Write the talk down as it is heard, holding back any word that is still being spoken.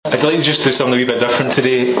I'd like to just do something a wee bit different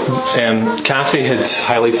today. Kathy had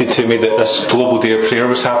highlighted to me that this global day of prayer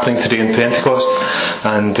was happening today in Pentecost,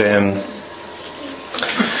 and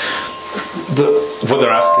what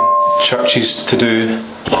they're asking churches to do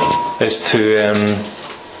is to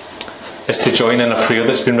join in a prayer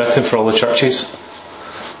that's been written for all the churches,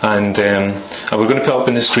 and we're going to put up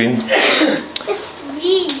on the screen.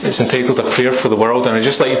 It's entitled A Prayer for the World, and I'd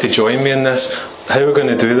just like you to join me in this. How we're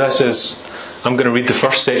going to do this is I'm going to read the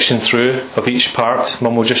first section through of each part.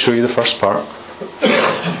 Mum will just show you the first part.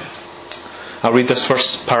 I'll read this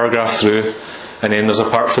first paragraph through, and then there's a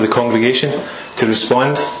part for the congregation to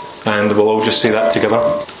respond, and we'll all just say that together.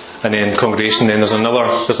 And then congregation, then there's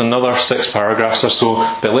another 6 paragraphs or so,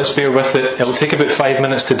 but let's bear with it. It'll take about 5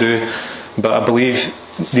 minutes to do, but I believe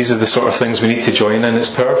these are the sort of things we need to join in. It's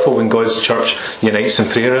powerful when God's church unites in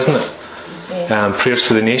prayer, isn't it? Prayers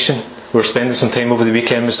for the nation. We're spending some time over the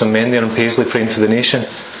weekend with some men there in Paisley praying for the nation.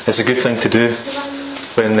 It's a good thing to do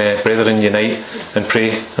when brethren unite and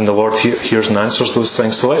pray, and the Lord hears and answers those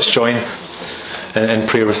things. So let's join in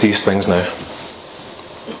prayer with these things now.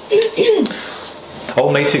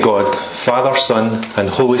 Almighty God, Father, Son and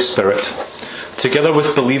Holy Spirit, together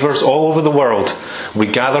with believers all over the world, we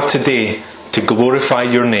gather today to glorify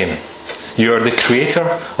your name. You are the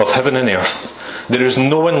Creator of heaven and earth. There is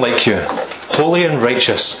no one like you, holy and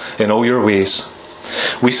righteous in all your ways.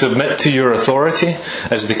 We submit to your authority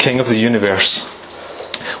as the King of the universe.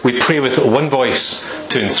 We pray with one voice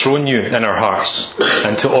to enthrone you in our hearts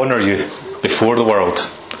and to honour you before the world.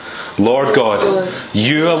 Lord God,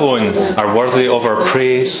 you alone are worthy of our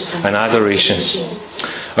praise and adoration.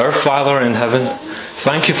 Our Father in heaven,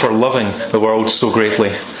 thank you for loving the world so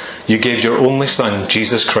greatly. You gave your only Son,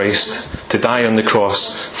 Jesus Christ, to die on the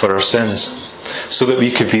cross for our sins, so that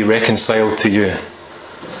we could be reconciled to you.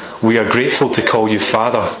 We are grateful to call you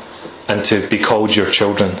Father and to be called your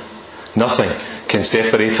children. Nothing can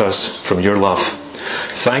separate us from your love.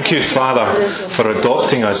 Thank you, Father, for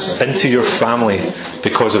adopting us into your family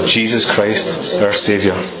because of Jesus Christ, our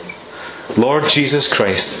Saviour. Lord Jesus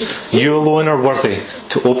Christ, you alone are worthy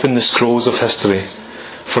to open the scrolls of history.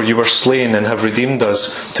 For you were slain and have redeemed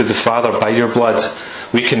us to the Father by your blood.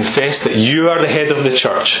 We confess that you are the head of the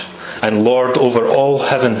church and Lord over all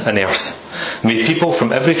heaven and earth. May people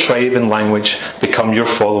from every tribe and language become your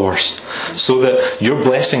followers, so that your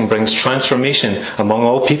blessing brings transformation among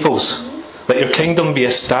all peoples. Let your kingdom be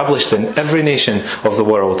established in every nation of the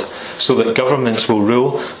world, so that governments will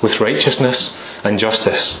rule with righteousness and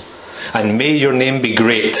justice. And may your name be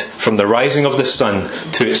great from the rising of the sun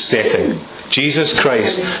to its setting. Jesus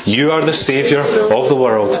Christ, you are the Saviour of the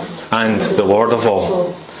world and the Lord of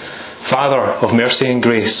all. Father of mercy and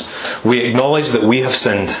grace, we acknowledge that we have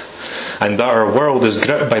sinned, and that our world is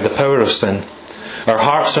gripped by the power of sin. Our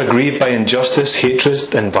hearts are grieved by injustice,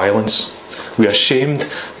 hatred and violence. We are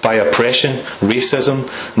shamed by oppression, racism,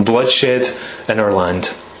 bloodshed in our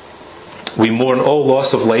land. We mourn all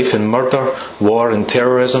loss of life in murder, war and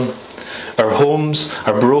terrorism. Our homes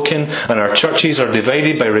are broken and our churches are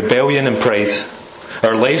divided by rebellion and pride.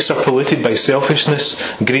 Our lives are polluted by selfishness,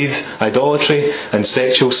 greed, idolatry and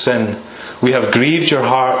sexual sin. We have grieved your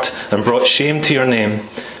heart and brought shame to your name.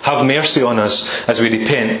 Have mercy on us as we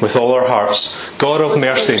repent with all our hearts. God of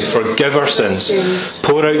mercy, forgive our sins.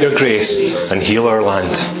 Pour out your grace and heal our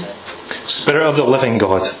land. Spirit of the living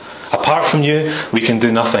God, apart from you we can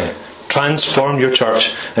do nothing. Transform your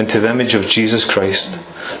church into the image of Jesus Christ.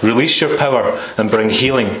 Release your power and bring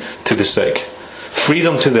healing to the sick,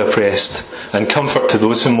 freedom to the oppressed, and comfort to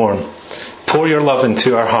those who mourn. Pour your love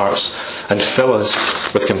into our hearts and fill us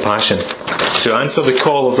with compassion, to answer the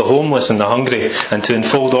call of the homeless and the hungry, and to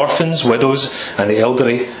enfold orphans, widows, and the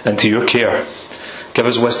elderly into your care. Give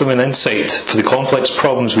us wisdom and insight for the complex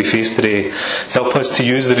problems we face today. Help us to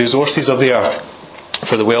use the resources of the earth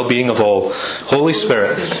for the well-being of all. Holy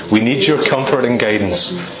Spirit, we need your comfort and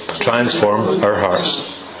guidance. Transform our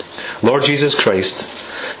hearts. Lord Jesus Christ,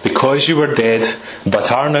 because you were dead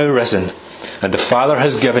but are now risen, and the Father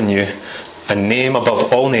has given you a name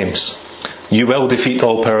above all names, you will defeat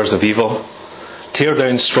all powers of evil, tear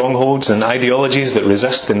down strongholds and ideologies that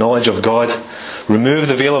resist the knowledge of God, remove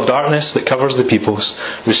the veil of darkness that covers the peoples,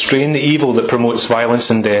 restrain the evil that promotes violence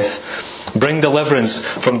and death, bring deliverance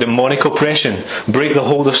from demonic oppression, break the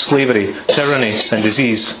hold of slavery, tyranny and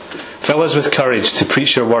disease. Fill us with courage to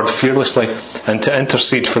preach your word fearlessly and to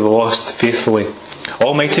intercede for the lost faithfully.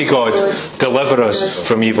 Almighty God, deliver us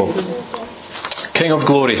from evil. King of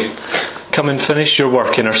glory, come and finish your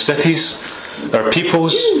work in our cities, our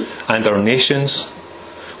peoples and our nations.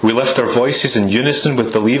 We lift our voices in unison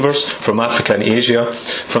with believers from Africa and Asia,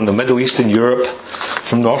 from the Middle East and Europe,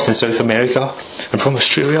 from North and South America, and from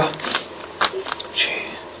Australia.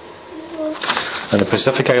 And the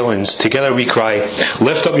Pacific Islands, together we cry,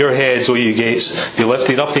 lift up your heads, O you gates, be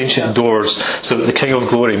lifted up ancient doors, so that the King of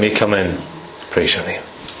glory may come in. Praise your name.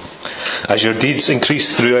 As your deeds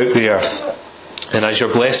increase throughout the earth, and as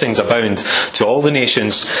your blessings abound to all the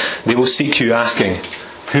nations, they will seek you, asking,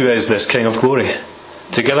 who is this King of glory?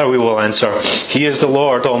 Together we will answer, He is the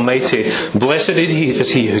Lord Almighty. Blessed is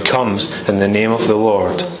He who comes in the name of the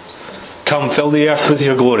Lord. Come, fill the earth with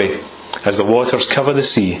your glory, as the waters cover the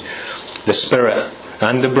sea. The Spirit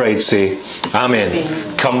and the bride say, Amen.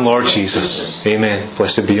 Amen. Come, Lord Jesus. Amen.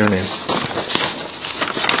 Blessed be your name.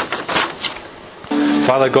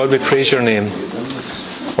 Father God, we praise your name,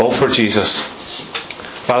 all for Jesus.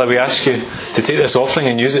 Father, we ask you to take this offering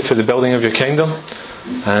and use it for the building of your kingdom.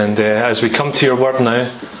 And as we come to your word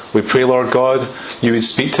now, we pray, Lord God, you would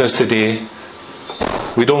speak to us today.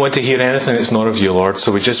 We don't want to hear anything that's not of you, Lord.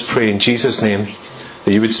 So we just pray in Jesus' name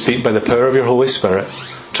that you would speak by the power of your Holy Spirit.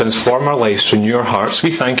 Transform our lives, renew our hearts. We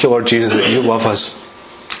thank you, Lord Jesus, that you love us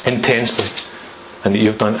intensely and that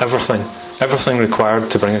you've done everything required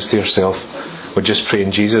to bring us to yourself. We just pray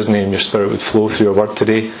in Jesus' name your Spirit would flow through your word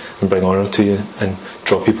today and bring honour to you and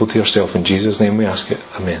draw people to yourself. In Jesus' name we ask it.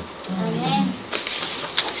 Amen. Amen.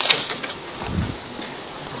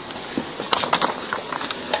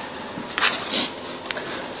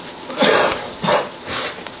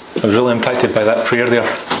 I was really impacted by that prayer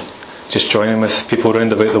there. Just joining with people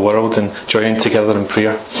around about the world and joining together in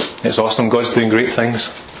prayer. It's awesome. God's doing great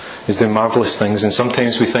things. He's doing marvellous things. And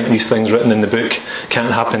sometimes we think these things written in the book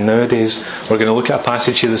can't happen nowadays. We're going to look at a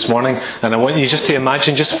passage here this morning. And I want you just to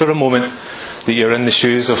imagine just for a moment that you're in the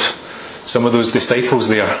shoes of some of those disciples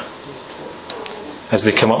there as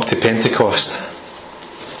they come up to Pentecost.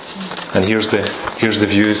 And here's the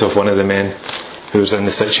views of one of the men who was in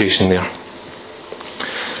the situation there.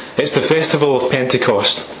 It's the festival of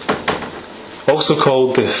Pentecost, also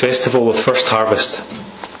called the Festival of First Harvest,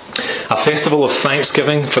 a festival of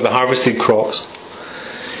thanksgiving for the harvested crops.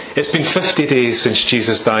 It's been 50 days since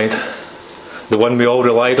Jesus died, the one we all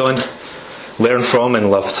relied on, learned from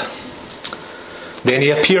and loved. Then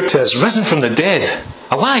he appeared to us, risen from the dead,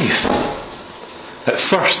 alive. At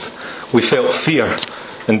first, we felt fear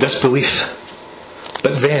and disbelief,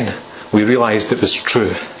 but then we realised it was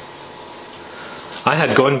true. I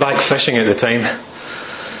had gone back fishing at the time.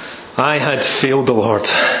 I had failed the Lord,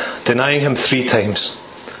 denying him 3 times.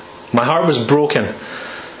 My heart was broken,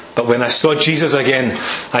 but when I saw Jesus again,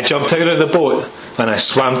 I jumped out of the boat and I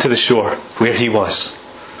swam to the shore where he was.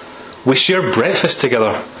 We shared breakfast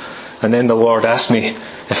together, and then the Lord asked me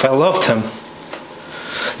if I loved him.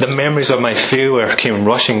 The memories of my failure came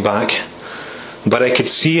rushing back, but I could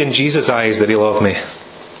see in Jesus' eyes that he loved me.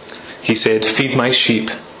 He said, "Feed my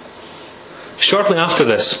sheep." Shortly after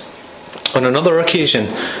this, on another occasion,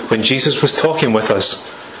 when Jesus was talking with us,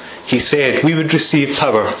 he said we would receive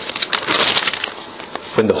power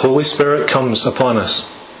when the Holy Spirit comes upon us.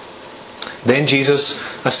 Then Jesus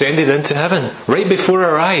ascended into heaven, right before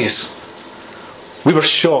our eyes. We were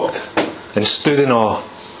shocked and stood in awe.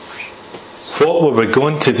 What were we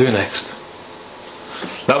going to do next?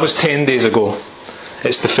 That was 10 days ago.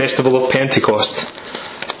 It's the festival of Pentecost,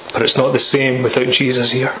 but it's not the same without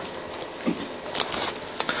Jesus here.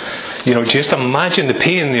 You know, just imagine the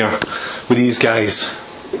pain there with these guys.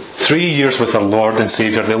 3 years with their Lord and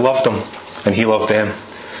Saviour. They loved him and he loved them.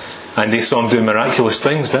 And they saw him do miraculous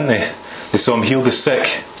things, didn't they? They saw him heal the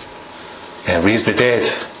sick, raise the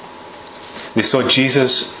dead. They saw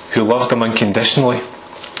Jesus, who loved them unconditionally,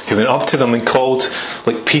 who went up to them and called,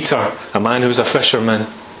 like Peter, a man who was a fisherman.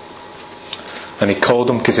 And he called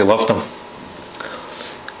him because he loved them.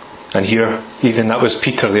 And here, even that was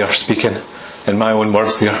Peter there speaking, in my own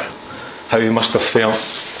words there, how he must have felt.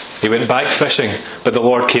 He went back fishing, but the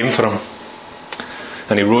Lord came for him.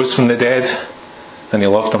 And he rose from the dead, and he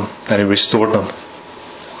loved them, and he restored them.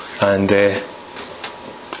 And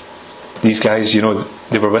these guys, you know,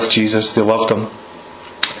 they were with Jesus, they loved him.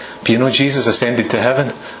 But you know, Jesus ascended to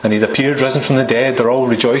heaven, and he'd appeared risen from the dead. They're all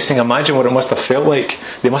rejoicing. Imagine what it must have felt like.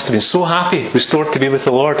 They must have been so happy, restored to be with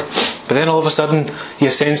the Lord. But then all of a sudden, he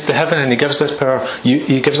ascends to heaven, and he gives this power.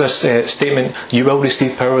 He gives this statement, you will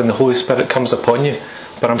receive power when the Holy Spirit comes upon you.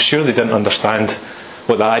 But I'm sure they didn't understand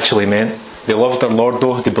what that actually meant. They loved their Lord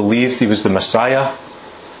though. They believed he was the Messiah.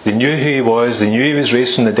 They knew who he was. They knew he was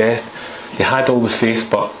raised from the dead. They had all the faith,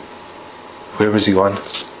 but where was he gone?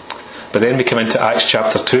 But then we come into Acts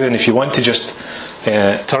chapter 2, and if you want to just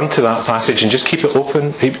turn to that passage and just keep it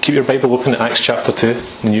open, keep your Bible open at Acts chapter 2,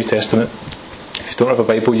 the New Testament. If you don't have a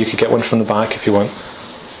Bible, you could get one from the back if you want.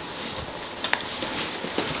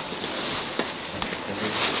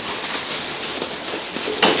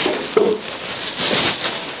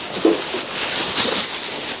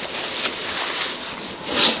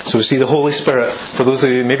 So we see the Holy Spirit. For those of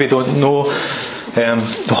you who maybe don't know,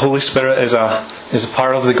 the Holy Spirit is a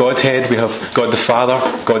part of the Godhead. We have God the Father,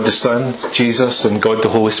 God the Son, Jesus, and God the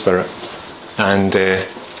Holy Spirit. And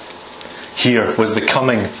here was the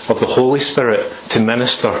coming of the Holy Spirit to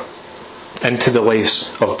minister into the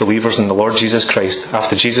lives of believers in the Lord Jesus Christ.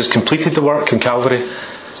 After Jesus completed the work in Calvary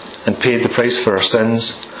and paid the price for our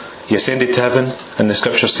sins, He ascended to heaven, and the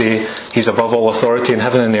Scriptures say He's above all authority in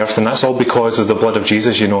heaven and earth, and that's all because of the blood of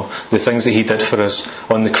Jesus, you know. The things that He did for us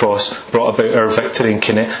on the cross brought about our victory and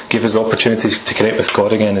gave us the opportunity to connect with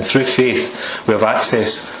God again. And through faith, we have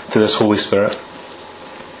access to this Holy Spirit.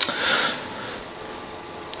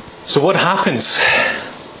 So what happens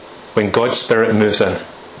when God's Spirit moves in?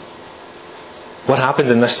 What happened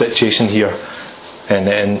in this situation here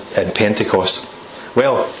in Pentecost?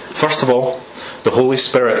 Well, first of all, the Holy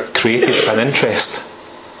Spirit created an interest.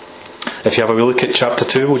 If you have a wee look at chapter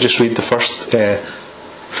 2, we'll just read the first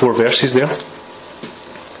 4 verses there.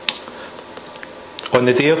 On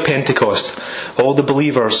the day of Pentecost, all the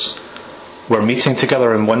believers were meeting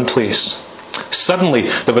together in one place. Suddenly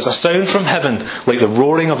there was a sound from heaven like the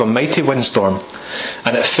roaring of a mighty windstorm,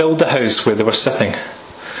 and it filled the house where they were sitting.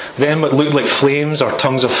 Then what looked like flames or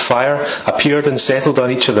tongues of fire appeared and settled on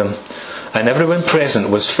each of them. And everyone present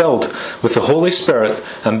was filled with the Holy Spirit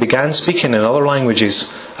and began speaking in other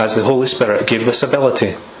languages as the Holy Spirit gave this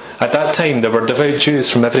ability. At that time there were devout Jews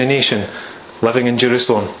from every nation living in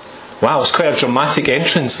Jerusalem. Wow, it's quite a dramatic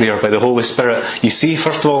entrance there by the Holy Spirit. You see,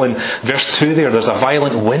 first of all, in verse 2 there's a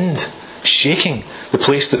violent wind shaking the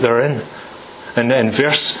place that they're in. And in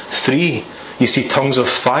verse 3 you see tongues of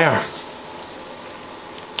fire.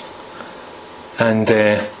 And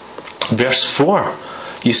verse 4,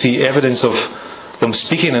 you see evidence of them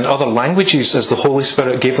speaking in other languages as the Holy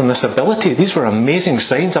Spirit gave them this ability. These were amazing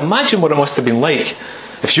signs. Imagine what it must have been like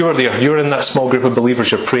if you were there. You're in that small group of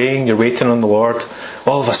believers. You're praying. You're waiting on the Lord.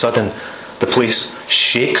 All of a sudden, the place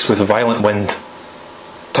shakes with violent wind.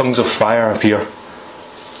 Tongues of fire appear.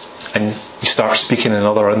 And you start speaking in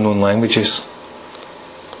other unknown languages.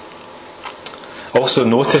 Also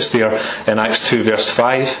notice there in Acts 2 verse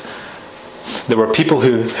 5, there were people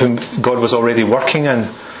whom God was already working in.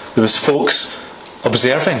 There was folks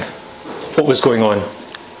observing what was going on,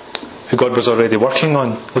 who God was already working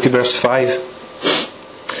on. Look at verse 5.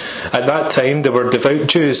 At that time there were devout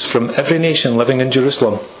Jews from every nation living in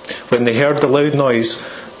Jerusalem. When they heard the loud noise,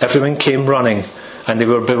 everyone came running, and they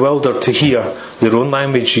were bewildered to hear their own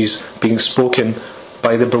languages being spoken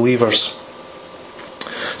by the believers.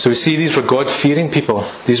 So we see these were God-fearing people.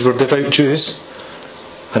 These were devout Jews.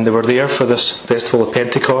 And they were there for this festival of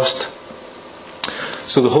Pentecost.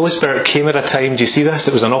 So the Holy Spirit came at a time, do you see this?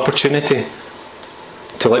 It was an opportunity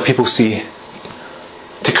to let people see,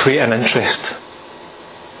 to create an interest.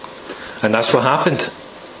 And that's what happened.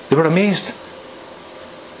 They were amazed.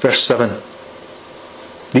 Verse 7.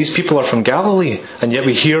 These people are from Galilee, and yet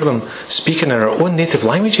we hear them speaking in our own native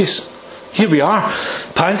languages. Here we are,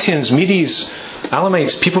 Parthians, Medes,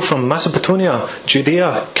 Elamites, people from Mesopotamia,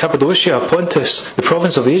 Judea, Cappadocia, Pontus, the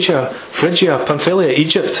province of Asia, Phrygia, Pamphylia,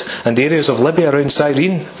 Egypt, and the areas of Libya around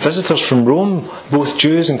Cyrene, visitors from Rome, both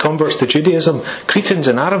Jews and converts to Judaism, Cretans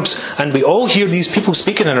and Arabs, and we all hear these people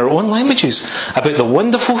speaking in our own languages about the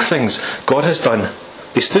wonderful things God has done.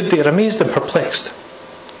 They stood there amazed and perplexed.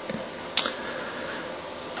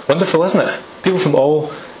 Wonderful, isn't it? People from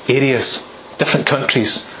all areas, different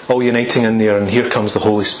countries, all uniting in there, and here comes the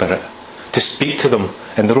Holy Spirit to speak to them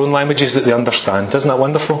in their own languages that they understand. Isn't that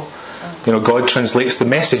wonderful? You know, God translates the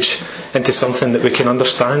message into something that we can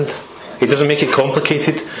understand. He doesn't make it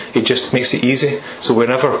complicated. He just makes it easy. So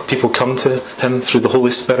whenever people come to Him through the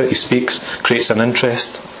Holy Spirit, He speaks, creates an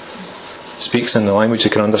interest, speaks in the language they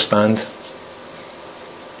can understand.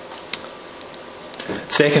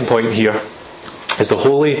 Second point here is the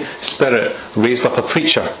Holy Spirit raised up a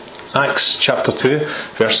preacher. Acts chapter 2,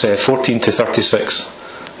 verse 14 to 36.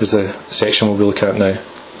 Is the section we'll be looking at now.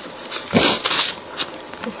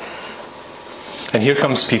 And here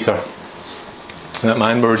comes Peter. And that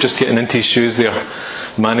man, we were just getting into his shoes there.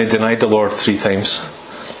 The man who denied the Lord 3 times.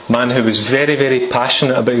 Man who was very, very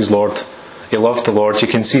passionate about his Lord. He loved the Lord. You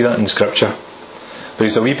can see that in Scripture. But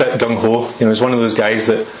he's a wee bit gung-ho. You know, he's one of those guys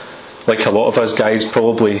that, like a lot of us guys,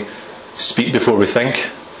 probably speak before we think.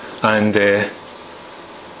 And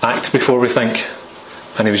act before we think.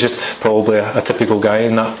 And he was just probably a typical guy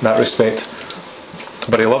in that respect.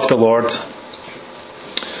 But he loved the Lord,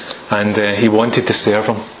 and he wanted to serve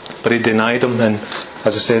Him. But he denied Him, and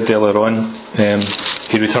as I said earlier on,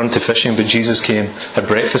 he returned to fishing, but Jesus came, had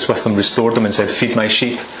breakfast with him, restored him and said, "Feed my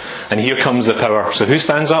sheep." And here comes the power. So who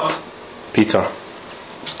stands up? Peter.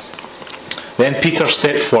 Then Peter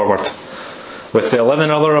stepped forward with the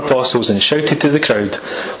 11 other apostles and shouted to the crowd,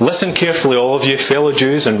 "Listen carefully, all of you fellow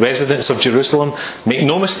Jews and residents of Jerusalem. Make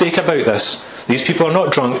no mistake about this. These people are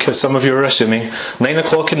not drunk, as some of you are assuming. 9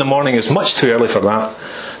 o'clock in the morning is much too early for that.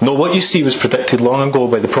 No, what you see was predicted long ago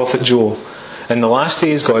by the prophet Joel. In the last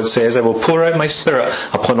days, God says, I will pour out my Spirit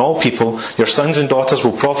upon all people. Your sons and daughters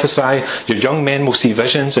will prophesy, your young men will see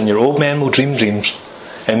visions, and your old men will dream dreams.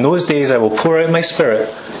 In those days I will pour out my Spirit,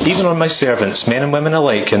 even on my servants, men and women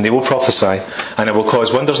alike, and they will prophesy. And I will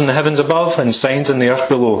cause wonders in the heavens above, and signs in the earth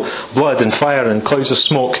below, blood and fire and clouds of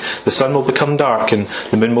smoke. The sun will become dark, and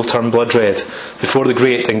the moon will turn blood red, before the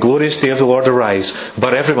great and glorious day of the Lord arise.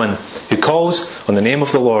 But everyone who calls on the name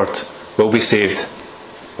of the Lord will be saved."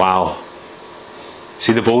 Wow.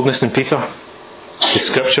 See the boldness in Peter? The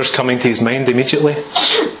scriptures coming to his mind immediately.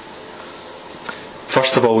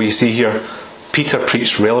 First of all, we see here, Peter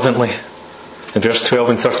preached relevantly. In verse 12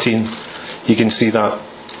 and 13, you can see that.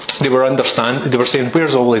 They were saying,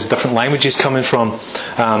 where's all these different languages coming from?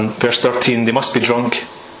 Verse 13, they must be drunk.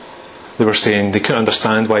 They were saying they couldn't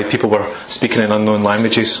understand why people were speaking in unknown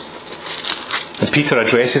languages. And Peter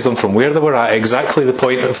addresses them from where they were at, exactly the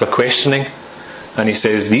point of their questioning. And he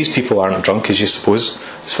says, these people aren't drunk as you suppose.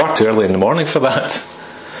 It's far too early in the morning for that.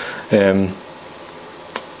 And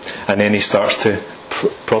then he starts to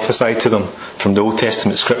prophesy to them from the Old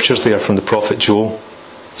Testament scriptures there, from the prophet Joel.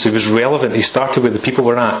 So he was relevant. He started where the people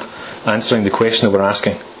were at, answering the question they were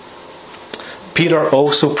asking. Peter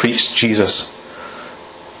also preached Jesus.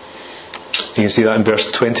 You can see that in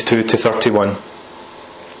verse 22 to 31.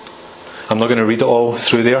 I'm not going to read it all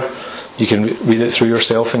through there. You can read it through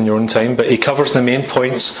yourself in your own time. But he covers the main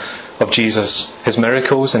points of Jesus, his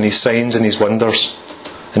miracles and his signs and his wonders.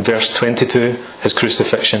 In verse 22, his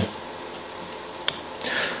crucifixion.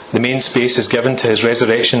 The main space is given to his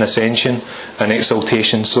resurrection, ascension and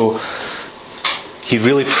exaltation. So he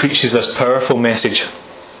really preaches this powerful message.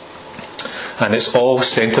 And it's all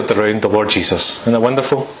centred around the Lord Jesus. Isn't that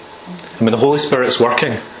wonderful? And when the Holy Spirit's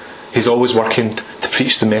working, he's always working to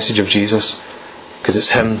preach the message of Jesus. Because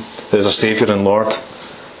it's him that is our Saviour and Lord.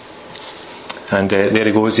 And there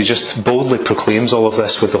he goes. He just boldly proclaims all of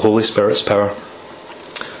this with the Holy Spirit's power.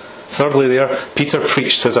 Thirdly there, Peter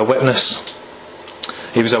preached as a witness.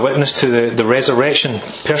 He was a witness to the resurrection,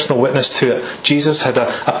 personal witness to it. Jesus had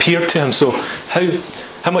appeared to him. So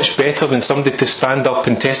how much better than somebody to stand up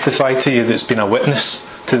and testify to you that's been a witness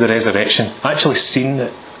to the resurrection? Actually seen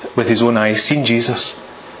it with his own eyes, seen Jesus,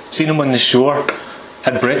 seen him on the shore,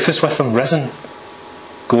 had breakfast with him, risen,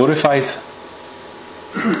 glorified.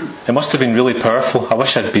 It must have been really powerful. I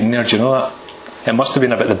wish I'd been there, do you know that? It must have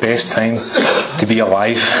been about the best time to be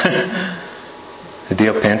alive. The day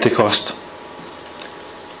of Pentecost.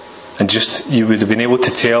 And just, you would have been able to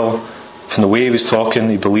tell from the way he was talking,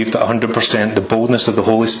 he believed at 100% the boldness of the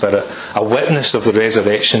Holy Spirit, a witness of the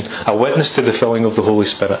resurrection, a witness to the filling of the Holy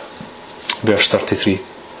Spirit. Verse 33.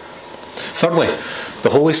 Thirdly, the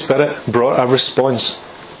Holy Spirit brought a response.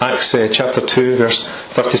 Acts chapter 2, verse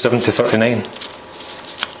 37 to 39.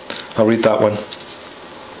 I'll read that one.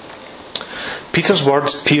 Peter's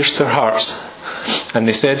words pierced their hearts, and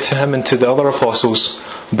they said to him and to the other apostles,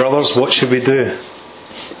 "Brothers, what should we do?"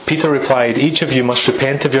 Peter replied, "Each of you must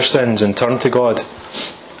repent of your sins and turn to God,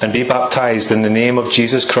 and be baptized in the name of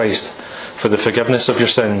Jesus Christ for the forgiveness of your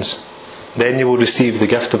sins. Then you will receive the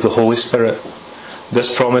gift of the Holy Spirit.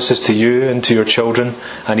 This promise is to you and to your children,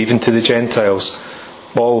 and even to the Gentiles,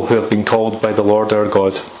 all who have been called by the Lord our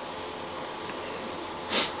God."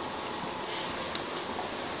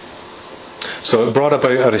 So it brought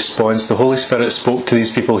about a response. The Holy Spirit spoke to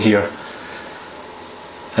these people here.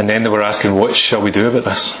 And then they were asking, what shall we do about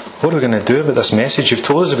this? What are we going to do about this message? You've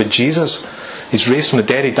told us about Jesus. He's raised from the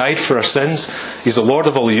dead. He died for our sins. He's the Lord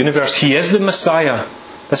of all the universe. He is the Messiah.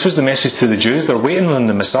 This was the message to the Jews. They're waiting on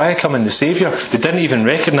the Messiah coming, the Saviour. They didn't even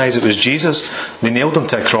recognise it was Jesus. They nailed him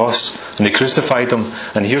to a cross and they crucified him.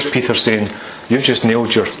 And here's Peter saying, you've just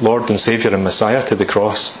nailed your Lord and Saviour and Messiah to the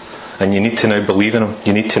cross. And you need to now believe in him.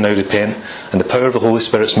 You need to now repent. And the power of the Holy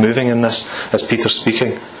Spirit's moving in this as Peter's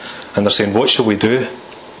speaking. And they're saying, what shall we do?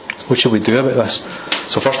 What should we do about this?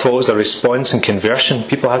 So first of all, it was a response and conversion.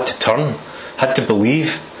 People had to turn, had to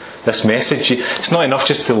believe this message. It's not enough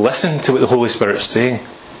just to listen to what the Holy Spirit is saying,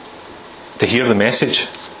 to hear the message.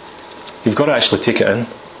 You've got to actually take it in.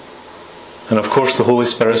 And of course the Holy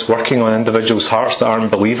Spirit's working on individuals' hearts that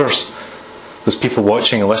aren't believers. There's people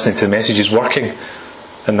watching and listening to the message. He's working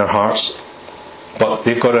in their hearts. But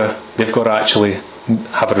they've got to actually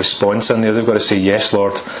have a response in there. They've got to say, yes,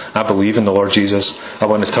 Lord, I believe in the Lord Jesus. I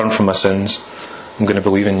want to turn from my sins. I'm going to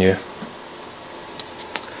believe in you.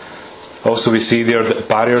 Also we see there that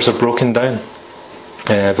barriers are broken down.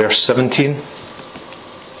 Verse 17.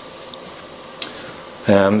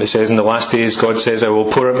 It says, in the last days God says, I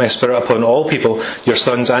will pour out my Spirit upon all people. Your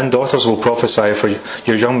sons and daughters will prophesy, for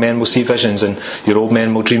your young men will see visions, and your old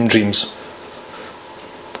men will dream dreams.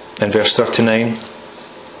 And verse 39.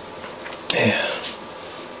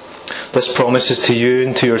 This promise is to you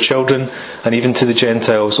and to your children, and even to the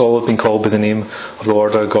Gentiles. All have been called by the name of the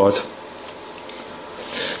Lord our God.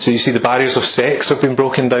 So you see, the barriers of sex have been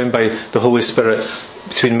broken down by the Holy Spirit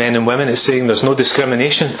between men and women. It's saying there's no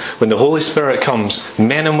discrimination. When the Holy Spirit comes,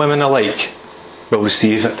 men and women alike will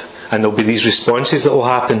receive it. And there'll be these responses that will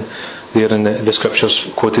happen there in the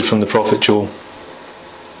scriptures quoted from the prophet Joel.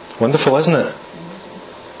 Wonderful, isn't it?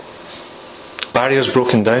 Barriers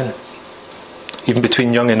broken down. Even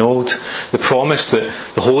between young and old. The promise that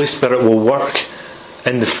the Holy Spirit will work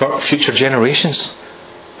in the future generations.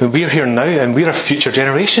 We're here now and we're a future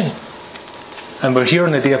generation. And we're here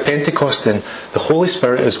on the day of Pentecost, and the Holy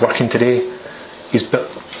Spirit is working today. He's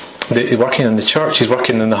working in the church. He's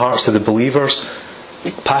working in the hearts of the believers.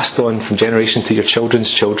 Passed on from generation to your children's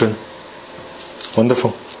children.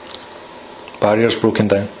 Wonderful. Barriers broken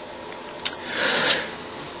down.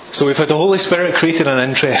 So we've had the Holy Spirit created an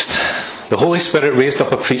interest. The Holy Spirit raised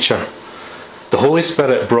up a preacher. The Holy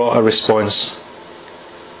Spirit brought a response.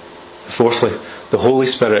 Fourthly, the Holy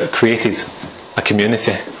Spirit created a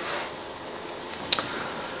community.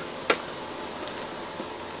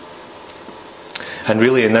 And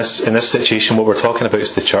really in this situation what we're talking about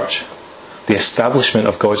is the church. The establishment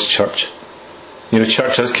of God's church. You know,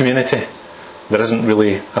 church is community. There isn't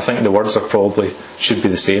really, I think the words are probably should be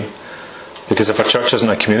the same. Because if a church isn't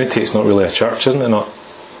a community, it's not really a church, isn't it not?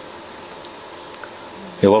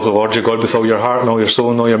 You love the Lord your God with all your heart and all your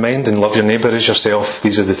soul and all your mind, and love your neighbour as yourself.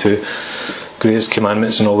 These are the two greatest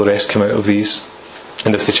commandments, and all the rest come out of these.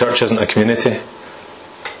 And if the church isn't a community,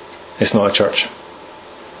 it's not a church.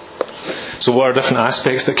 So what are different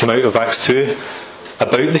aspects that come out of Acts 2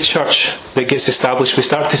 about the church that gets established? We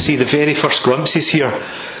start to see the very first glimpses here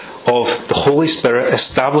of the Holy Spirit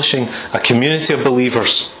establishing a community of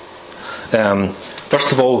believers.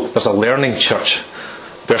 First of all, there's a learning church.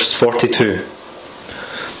 Verse 42.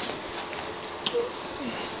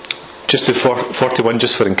 Just to 41,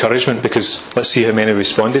 just for encouragement, because let's see how many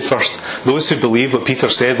responded first. Those who believed what Peter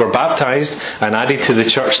said were baptised and added to the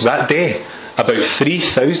church that day. About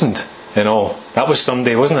 3,000 in all. That was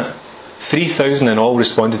Sunday, wasn't it? 3,000 in all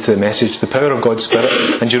responded to the message, the power of God's Spirit.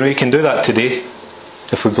 And you know, you can do that today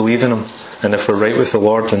if we believe in Him and if we're right with the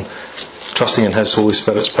Lord and trusting in His Holy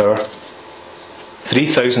Spirit's power.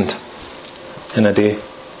 3,000 in a day.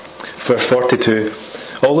 Verse 42.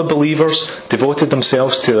 All the believers devoted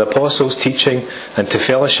themselves to the apostles' teaching and to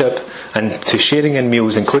fellowship and to sharing in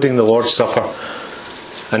meals, including the Lord's Supper,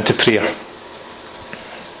 and to prayer.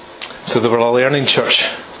 So they were a learning church.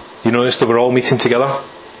 You notice they were all meeting together.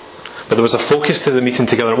 But there was a focus to the meeting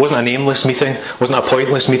together. It wasn't an aimless meeting. It wasn't a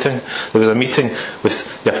pointless meeting. There was a meeting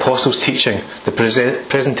with the apostles' teaching, the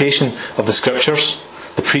presentation of the Scriptures,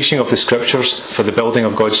 the preaching of the Scriptures for the building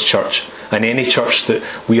of God's church. And any church that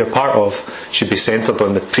we are part of should be centred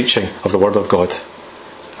on the preaching of the Word of God.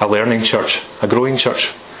 A learning church, a growing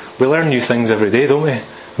church. We learn new things every day, don't we?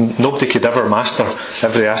 Nobody could ever master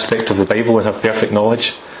every aspect of the Bible and have perfect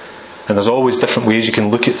knowledge. And there's always different ways you can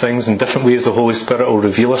look at things, and different ways the Holy Spirit will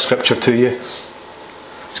reveal a Scripture to you.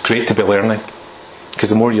 It's great to be learning. Because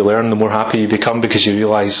the more you learn, the more happy you become, because you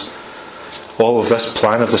realise all of this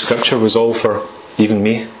plan of the Scripture was all for even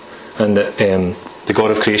me, and that the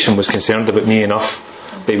God of creation was concerned about me enough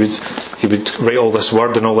that He would write all this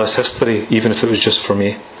word and all this history, even if it was just for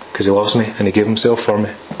me, because He loves me and He gave Himself for me.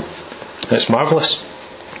 And it's marvellous.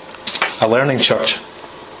 A learning church.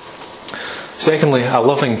 Secondly, a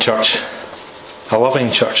loving church. A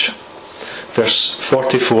loving church. Verse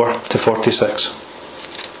 44 to 46.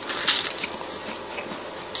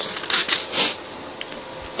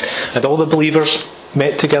 And all the believers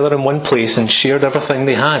met together in one place and shared everything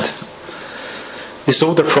they had. They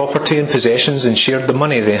sold their property and possessions and shared the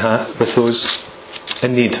money they had with those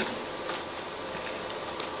in need.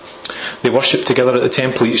 They worshipped together at the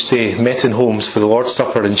temple each day, met in homes for the Lord's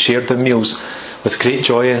Supper, and shared their meals with great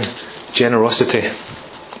joy and generosity.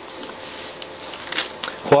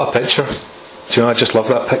 What a picture. Do you know, I just love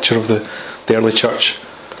that picture of the early church.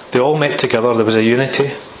 They all met together, there was a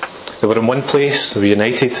unity. They were in one place, they were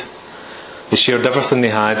united. They shared everything they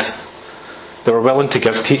had. They were willing to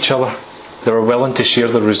give to each other. They were willing to share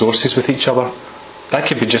their resources with each other. That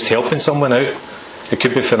could be just helping someone out. It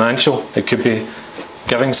could be financial. It could be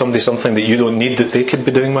giving somebody something that you don't need that they could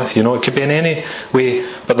be doing with. You know, it could be in any way.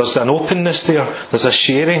 But there's an openness there. There's a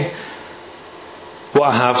sharing. what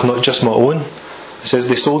I have, not just my own. It says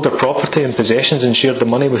they sold their property and possessions and shared the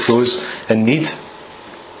money with those in need.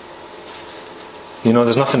 You know,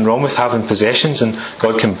 there's nothing wrong with having possessions, and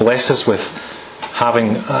God can bless us with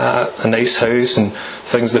having a nice house and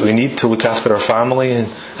things that we need to look after our family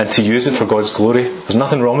and to use it for God's glory. There's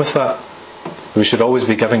nothing wrong with that. We should always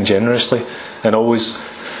be giving generously and always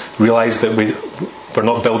realise that we're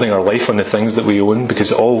not building our life on the things that we own,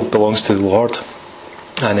 because it all belongs to the Lord.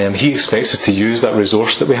 And He expects us to use that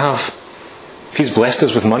resource that we have. If He's blessed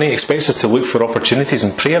us with money, He expects us to look for opportunities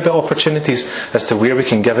and pray about opportunities as to where we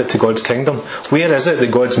can give it to God's kingdom. Where is it that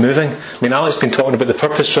God's moving? I mean, Alec's been talking about the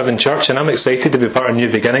purpose-driven church, and I'm excited to be part of New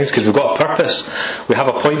Beginnings because we've got a purpose. We have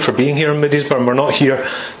a point for being here in Moodiesburn. We're not here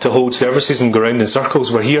to hold services and go around in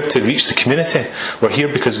circles. We're here to reach the community. We're here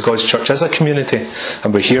because God's church is a community,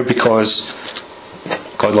 and we're here because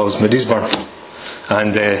God loves Moodiesburn.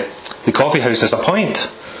 And the coffee house has a point.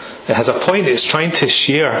 It has a point. It's trying to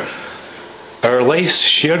share our lives,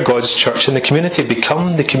 share God's church in the community,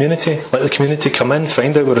 become the community, let the community come in,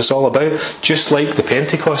 find out what it's all about. Just like the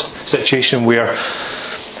Pentecost situation, where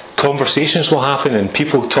conversations will happen and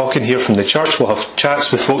people talking here from the church will have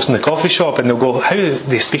chats with folks in the coffee shop, and they'll go, how are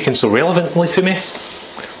they speaking so relevantly to me?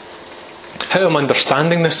 How am I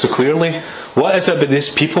understanding this so clearly? What is it about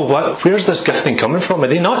these people? Where's this gifting coming from? Are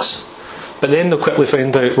they nuts? But then they'll quickly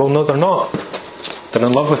find out, well, no, they're not. They're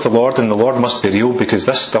in love with the Lord, and the Lord must be real because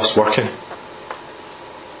this stuff's working.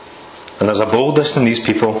 And there's a boldness in these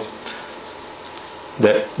people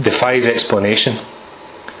that defies explanation.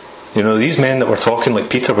 You know, these men that were talking like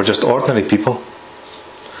Peter were just ordinary people.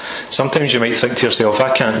 Sometimes you might think to yourself,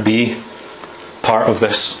 I can't be part of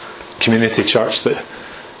this community church that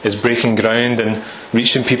is breaking ground and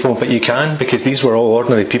reaching people. But you can, because these were all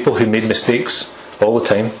ordinary people who made mistakes all the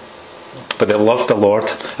time. But they loved the Lord.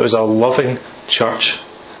 It was a loving church.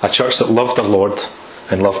 A church that loved the Lord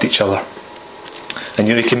and loved each other. And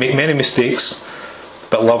you can make many mistakes,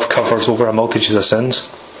 but love covers over a multitude of sins.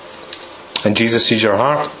 And Jesus sees your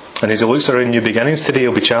heart. And as He looks around New Beginnings today,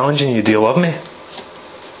 He'll be challenging you. Do you love me?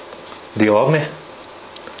 Do you love me?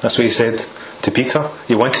 That's what He said to Peter.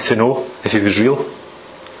 He wanted to know if He was real.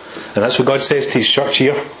 And that's what God says to His church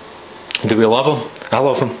here. Do we love Him? I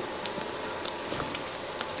love Him.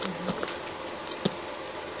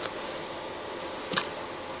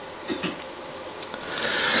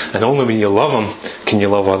 And only when you love Him can you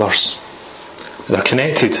love others. They're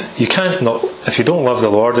connected. You can't not, if you don't love the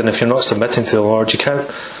Lord and if you're not submitting to the Lord, you can't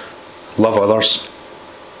love others.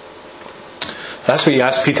 That's what He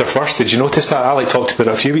asked Peter first. Did you notice that? Alec talked about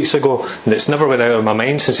it a few weeks ago, and it's never went out of my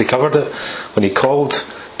mind since he covered it. When He called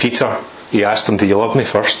Peter, He asked him, do you love me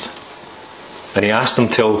first? And He asked him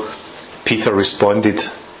till Peter responded,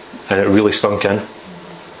 and it really sunk in.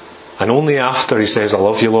 And only after he says, I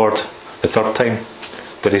love you, Lord, the third time,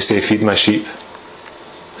 did He say, feed my sheep.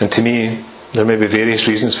 And to me, there may be various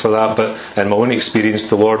reasons for that, but in my own experience,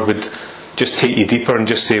 the Lord would just take you deeper and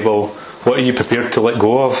just say, well, what are you prepared to let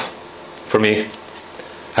go of for me?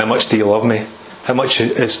 How much do you love me? How much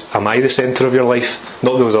am I the centre of your life?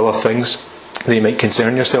 Not those other things that you might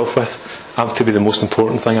concern yourself with. I have to be the most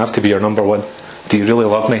important thing. I have to be your number one. Do you really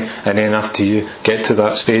love me? And then after you get to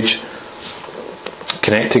that stage,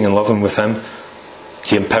 connecting and loving with Him,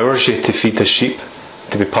 He empowers you to feed His sheep,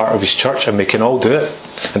 to be part of His church, and we can all do it.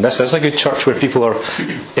 And this is a good church where people are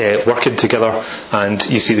working together, and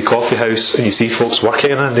you see the coffee house and you see folks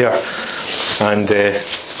working in there and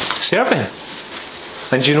serving.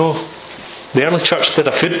 And you know, the early church did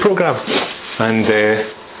a food programme, and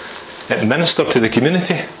it ministered to the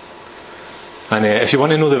community. And if you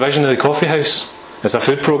want to know the vision of the coffee house, it's a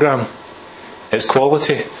food programme. It's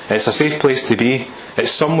quality. It's a safe place to be.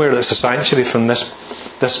 It's somewhere that's a sanctuary from this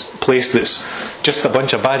place that's just a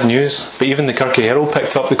bunch of bad news. But even the Kirky Herald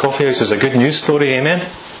picked up the coffee house as a good news story. Amen?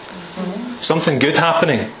 Mm-hmm. Something good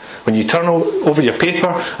happening. When you turn over your paper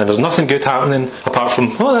and there's nothing good happening apart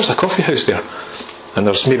from, oh, there's a coffee house there. And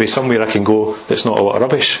there's maybe somewhere I can go that's not a lot of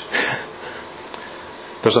rubbish.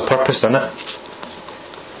 There's a purpose in it.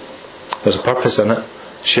 There's a purpose in it.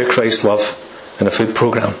 Share Christ's love in a food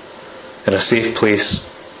programme. In a safe place.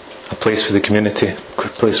 A place for the community. A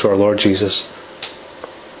place for our Lord Jesus.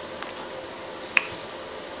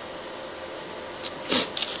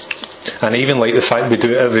 And I even like the fact we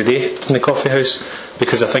do it every day in the coffee house,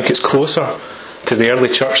 because I think it's closer to the early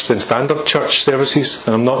church than standard church services.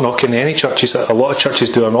 And I'm not knocking any churches. A lot of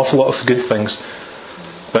churches do an awful lot of good things.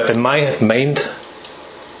 But in my mind,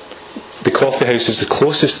 the coffee house is the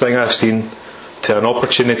closest thing I've seen to an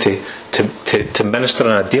opportunity to minister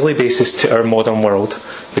on a daily basis to our modern world.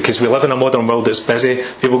 Because we live in a modern world that's busy.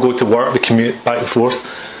 People go to work, they commute back and forth.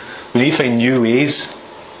 We need to find new ways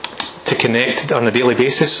to connect on a daily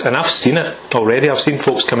basis. And I've seen it already. I've seen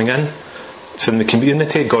folks coming in from the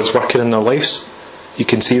community. God's working in their lives. You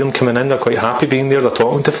can see them coming in. They're quite happy being there. They're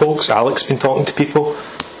talking to folks. Alec's been talking to people.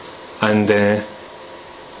 And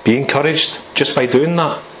be encouraged just by doing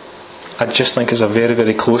that. I just think it's a very,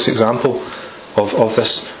 very close example of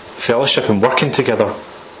this fellowship and working together,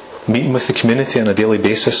 meeting with the community on a daily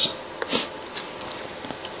basis.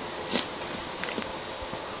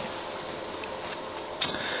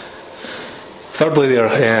 Thirdly,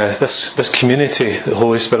 this community the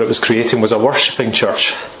Holy Spirit was creating was a worshipping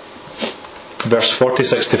church. Verse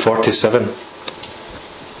 46 to 47.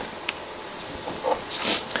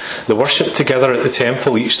 They worshipped together at the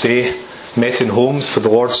temple each day, met in homes for the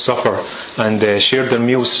Lord's Supper, and shared their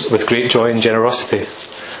meals with great joy and generosity,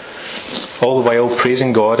 all the while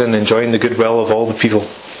praising God and enjoying the goodwill of all the people.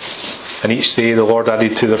 And each day the Lord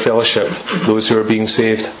added to their fellowship those who were being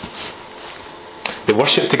saved. They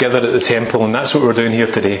worshipped together at the temple, and that's what we're doing here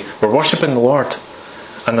today. We're worshipping the Lord.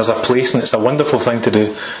 And there's a place, and it's a wonderful thing to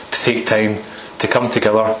do, to take time to come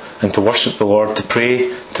together and to worship the Lord, to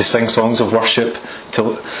pray, to sing songs of worship,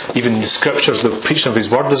 to even the scriptures, the preaching of His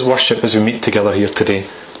word is worship as we meet together here today.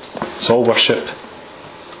 It's all worship.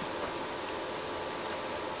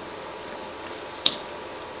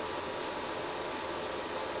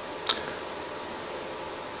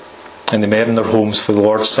 And they met in their homes for the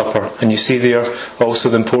Lord's Supper. And you see there also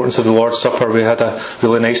the importance of the Lord's Supper. We had a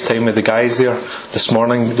really nice time with the guys there this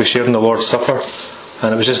morning. We shared in the Lord's Supper,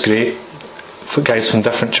 and it was just great. Guys from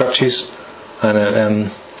different churches. And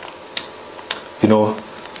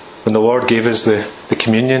when the Lord gave us the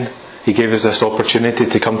communion, He gave us this opportunity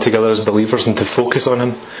to come together as believers and to focus on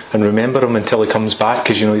Him and remember Him until He comes back,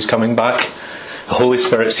 because He's coming back. The Holy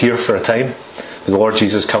Spirit's here for a time, with the Lord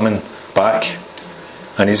Jesus coming back.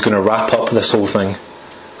 And He's going to wrap up this whole thing.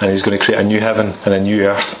 And He's going to create a new heaven and a new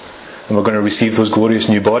earth. And we're going to receive those glorious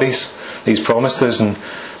new bodies that He's promised us and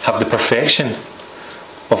have the perfection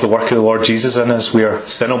of the work of the Lord Jesus in us, where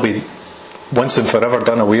sin will be once and forever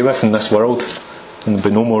done away with in this world. And there'll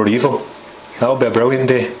be no more evil. That'll be a brilliant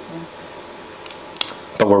day.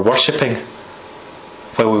 But we're worshipping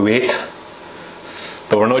while we wait.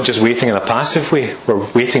 But we're not just waiting in a passive way. We're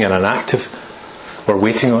waiting in an active. We're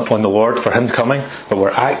waiting on the Lord for Him coming, but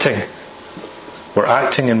we're acting. We're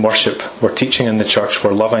acting in worship. We're teaching in the church.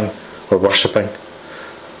 We're loving. We're worshipping.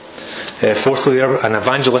 Fourthly, an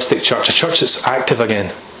evangelistic church. A church that's active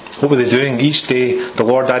again. What were they doing? Each day the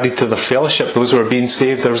Lord added to their fellowship those who were being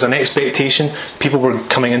saved. There was an expectation. People were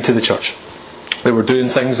coming into the church. They were doing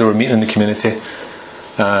things. They were meeting in the community.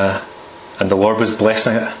 And the Lord was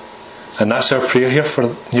blessing it. And that's our prayer here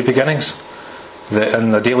for new beginnings. That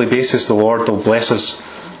on a daily basis the Lord will bless us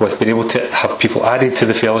with being able to have people added to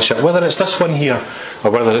the fellowship, whether it's this one here, or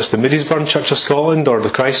whether it's the Moodiesburn Church of Scotland, or the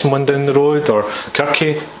Christen one down the road, or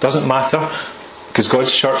Kirky. Doesn't matter, because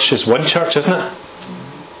God's church is one church, isn't it?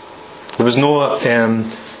 There was no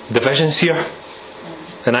divisions here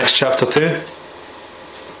in Acts chapter 2.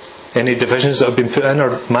 Any divisions that have been put in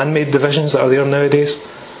are man-made divisions that are there nowadays.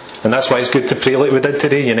 And that's why it's good to pray like we did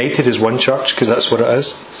today, united as one church, because that's what it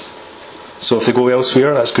is. So if they go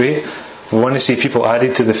elsewhere, that's great. We want to see people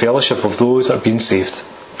added to the fellowship of those that are being saved.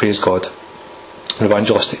 Praise God. An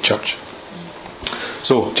evangelistic church.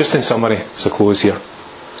 So, just in summary, as I close here.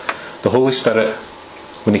 The Holy Spirit,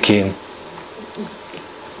 when He came,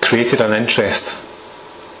 created an interest.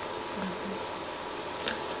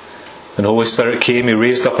 When the Holy Spirit came, He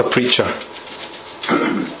raised up a preacher.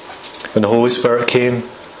 When the Holy Spirit came,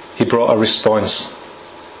 He brought a response.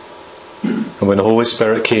 And when the Holy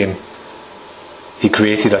Spirit came, He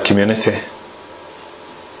created a community.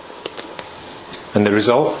 And the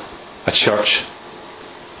result? A church.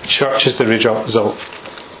 A church is the result.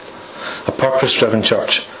 A purpose-driven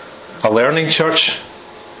church. A learning church.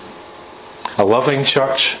 A loving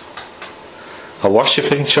church. A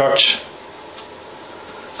worshipping church.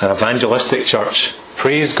 An evangelistic church.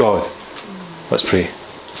 Praise God. Let's pray.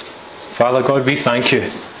 Father God, we thank You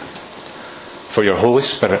for Your Holy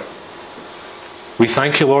Spirit. We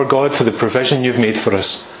thank You, Lord God, for the provision You've made for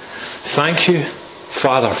us. Thank You,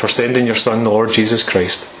 Father, for sending Your Son, the Lord Jesus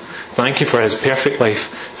Christ. Thank You for His perfect life.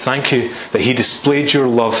 Thank You that He displayed Your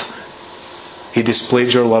love. He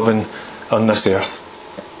displayed Your love on this earth.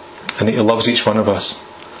 And that He loves each one of us.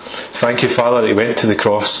 Thank You, Father, that He went to the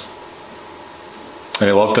cross. And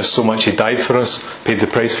He loved us so much. He died for us, paid the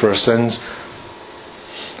price for our sins,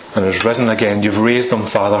 and is risen again. You've raised Him,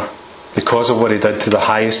 Father, because of what He did, to the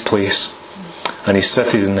highest place. And He's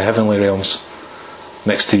seated in the heavenly realms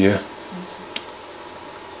next to You.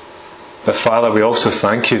 But Father, we also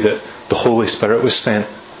thank You that the Holy Spirit was sent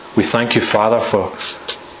We thank you, Father, for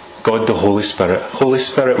God the Holy Spirit. Holy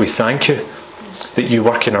Spirit, we thank you that you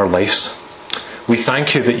work in our lives. We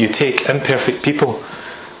thank you that you take imperfect people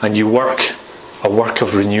and you work a work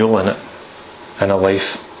of renewal in it, in a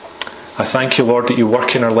life. I thank you, Lord, that you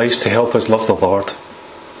work in our lives to help us love the Lord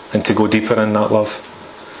and to go deeper in that love.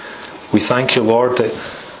 We thank you, Lord, that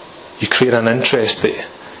you create an interest, that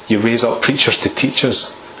you raise up preachers to teach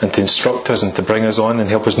us and to instruct us and to bring us on and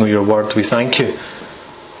help us know your word. We thank you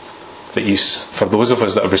that you, for those of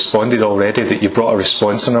us that have responded already, that you brought a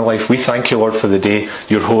response in our life. We thank you, Lord, for the day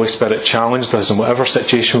your Holy Spirit challenged us in whatever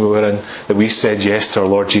situation we were in, that we said yes to our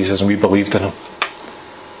Lord Jesus and we believed in him.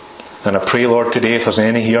 And I pray, Lord, today, if there's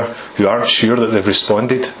any here who aren't sure that they've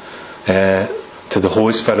responded to the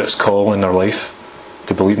Holy Spirit's call in their life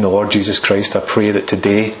to believe in the Lord Jesus Christ, I pray that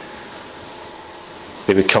today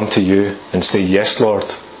they would come to you and say, yes, Lord,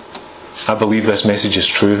 I believe this message is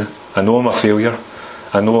true. I know I'm a failure.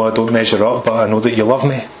 I know I don't measure up, but I know that you love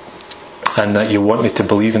me and that you want me to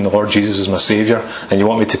believe in the Lord Jesus as my Saviour, and you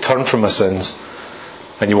want me to turn from my sins,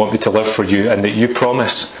 and you want me to live for you, and that you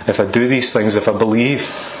promise, if I do these things, if I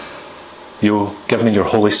believe, you'll give me your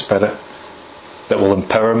Holy Spirit that will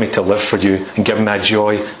empower me to live for you and give me a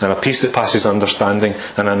joy and a peace that passes understanding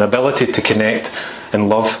and an ability to connect in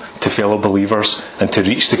love to fellow believers and to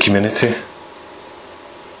reach the community.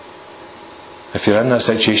 If you're in that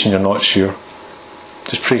situation, you're not sure,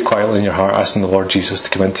 just pray quietly in your heart, asking the Lord Jesus to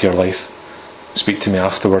come into your life. Speak to me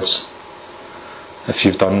afterwards if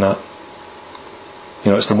you've done that.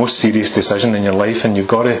 You know, it's the most serious decision in your life, and you've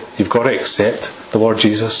got to accept the Lord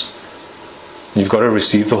Jesus. You've got to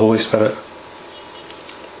receive the Holy Spirit.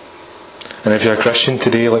 And if you're a Christian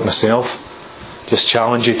today, like myself, just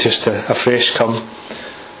challenge you just to afresh come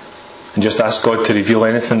and just ask God to reveal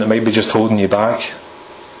anything that might be just holding you back.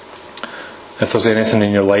 If there's anything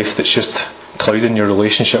in your life that's just clouding your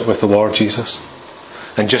relationship with the Lord Jesus.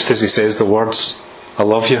 And just as he says the words, I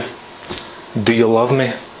love you, do you love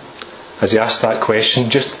me? As he asks that question,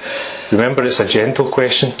 just remember it's a gentle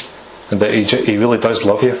question and that he really does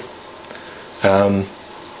love you.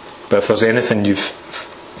 But if there's anything you've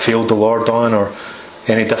failed the Lord on, or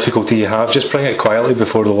any difficulty you have, just bring it quietly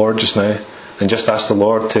before the Lord just now and just ask the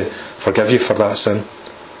Lord to forgive you for that sin,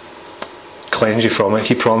 cleanse you from it.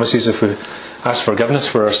 He promises if we ask forgiveness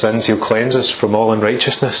for our sins, he'll cleanse us from all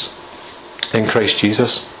unrighteousness in Christ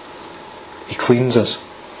Jesus. He cleans us.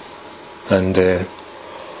 And then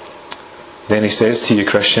he says to you,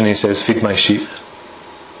 Christian, he says, feed my sheep.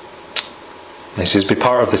 And he says, be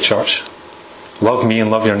part of the church. Love me and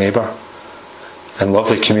love your neighbour. And love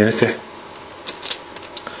the community.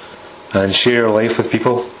 And share your life with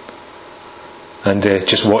people. And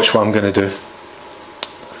just watch what I'm going to do.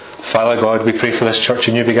 Father God, we pray for this church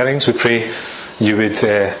of New Beginnings. We pray you would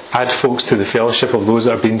add folks to the fellowship of those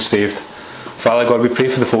that are being saved. Father God, we pray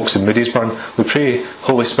for the folks in Moodiesburn. We pray,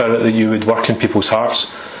 Holy Spirit, that you would work in people's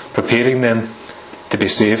hearts, preparing them to be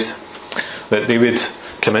saved. That they would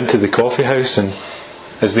come into the coffee house, and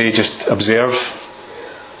as they just observe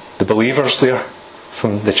the believers there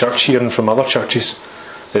from the church here and from other churches,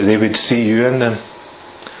 that they would see you in them,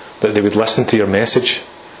 that they would listen to your message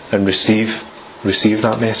and receive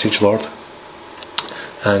that message, Lord.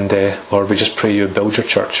 And Lord, we just pray you would build your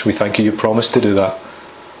church. We thank you, you promised to do that.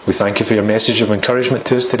 We thank you for your message of encouragement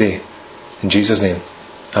to us today. In Jesus' name,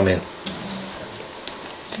 Amen.